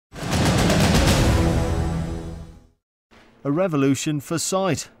A revolution for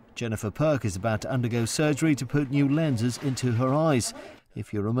sight. Jennifer Perk is about to undergo surgery to put new lenses into her eyes.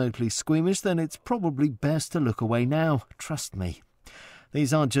 If you're remotely squeamish, then it's probably best to look away now. Trust me.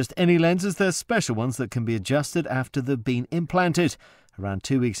 These aren't just any lenses, they're special ones that can be adjusted after they've been implanted. Around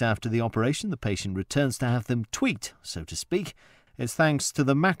 2 weeks after the operation, the patient returns to have them tweaked, so to speak. It's thanks to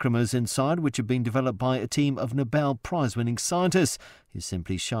the macromas inside, which have been developed by a team of Nobel Prize-winning scientists. You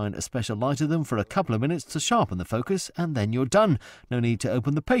simply shine a special light at them for a couple of minutes to sharpen the focus, and then you're done. No need to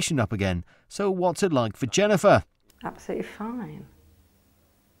open the patient up again. So what's it like for Jennifer? Absolutely fine.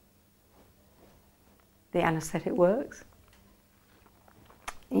 The anaesthetic works.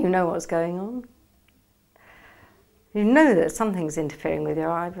 You know what's going on. You know that something's interfering with your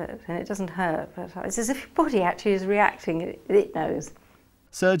eye, and it doesn't hurt, but it's as if your body actually is reacting, it knows.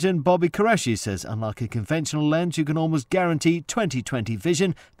 Surgeon Bobby Qureshi says unlike a conventional lens, you can almost guarantee 20/20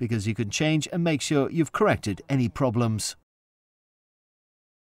 vision because you can change and make sure you've corrected any problems.